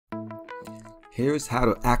Here's how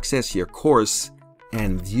to access your course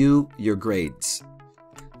and view your grades.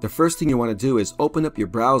 The first thing you want to do is open up your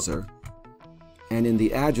browser and in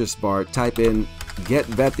the address bar type in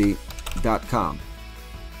getveti.com.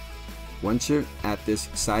 Once you're at this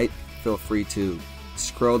site, feel free to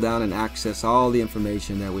scroll down and access all the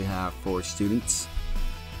information that we have for students.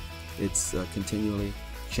 It's continually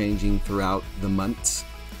changing throughout the months.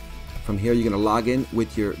 From here, you're going to log in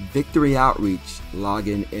with your Victory Outreach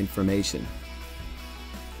login information.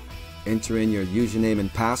 Enter in your username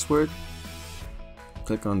and password.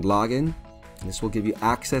 Click on Login. This will give you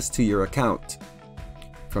access to your account.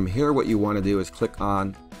 From here, what you want to do is click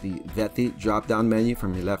on the VETI drop-down menu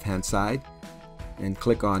from your left-hand side and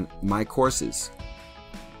click on My Courses.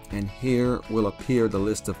 And here will appear the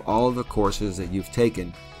list of all the courses that you've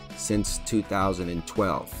taken since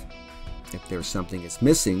 2012. If there's something that's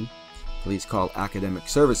missing, please call Academic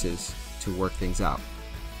Services to work things out.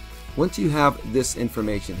 Once you have this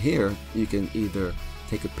information here, you can either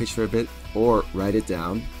take a picture of it or write it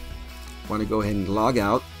down. Want to go ahead and log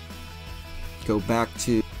out, go back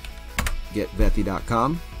to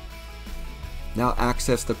getveti.com. Now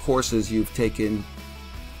access the courses you've taken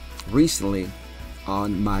recently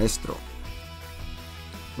on Maestro.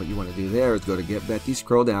 What you want to do there is go to Get VETI,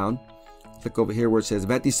 scroll down, click over here where it says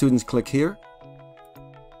VETI Students, click here,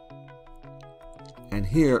 and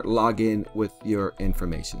here log in with your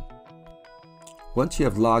information. Once you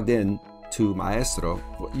have logged in to Maestro,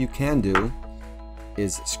 what you can do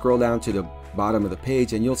is scroll down to the bottom of the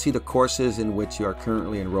page and you'll see the courses in which you are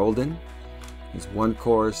currently enrolled in. There's one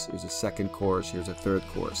course, there's a second course, here's a third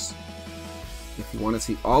course. If you want to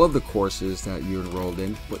see all of the courses that you're enrolled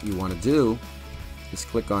in, what you want to do is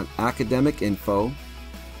click on Academic Info,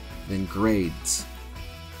 then Grades.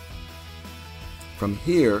 From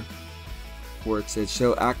here, where it says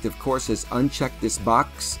Show Active Courses, uncheck this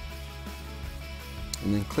box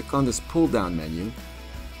and then click on this pull-down menu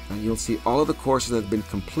and you'll see all of the courses that have been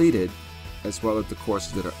completed as well as the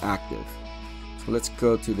courses that are active. So let's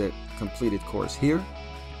go to the completed course here.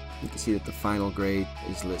 You can see that the final grade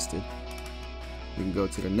is listed. We can go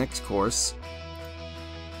to the next course.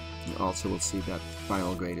 You also will see that the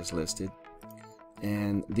final grade is listed.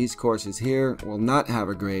 And these courses here will not have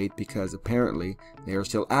a grade because apparently they are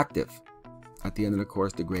still active. At the end of the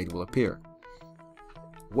course, the grade will appear.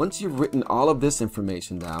 Once you've written all of this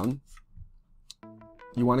information down,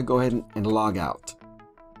 you want to go ahead and log out.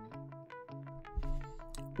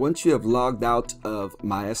 Once you have logged out of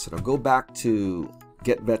Maestro, go back to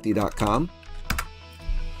getveti.com.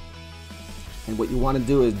 And what you want to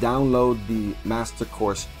do is download the Master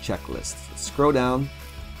Course Checklist. Scroll down.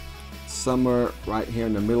 Somewhere right here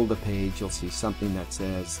in the middle of the page, you'll see something that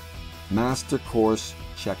says Master Course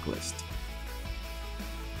Checklist.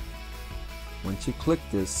 Once you click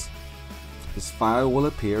this file will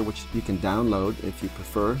appear, which you can download if you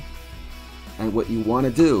prefer. And what you want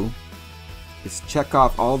to do is check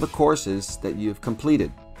off all the courses that you've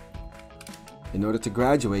completed. In order to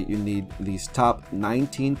graduate, you need these top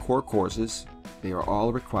 19 core courses. They are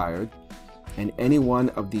all required. And any one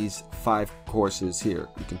of these 5 courses here,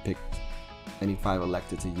 you can pick any 5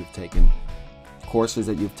 electives that you've taken. Courses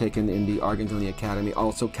that you've taken in the Argentoni Academy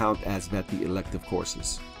also count as VETI elective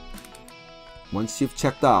courses. Once you've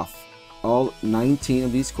checked off all 19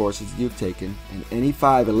 of these courses that you've taken and any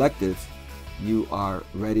 5 electives, you are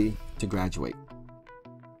ready to graduate.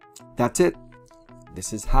 That's it.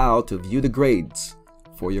 This is how to view the grades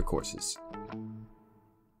for your courses.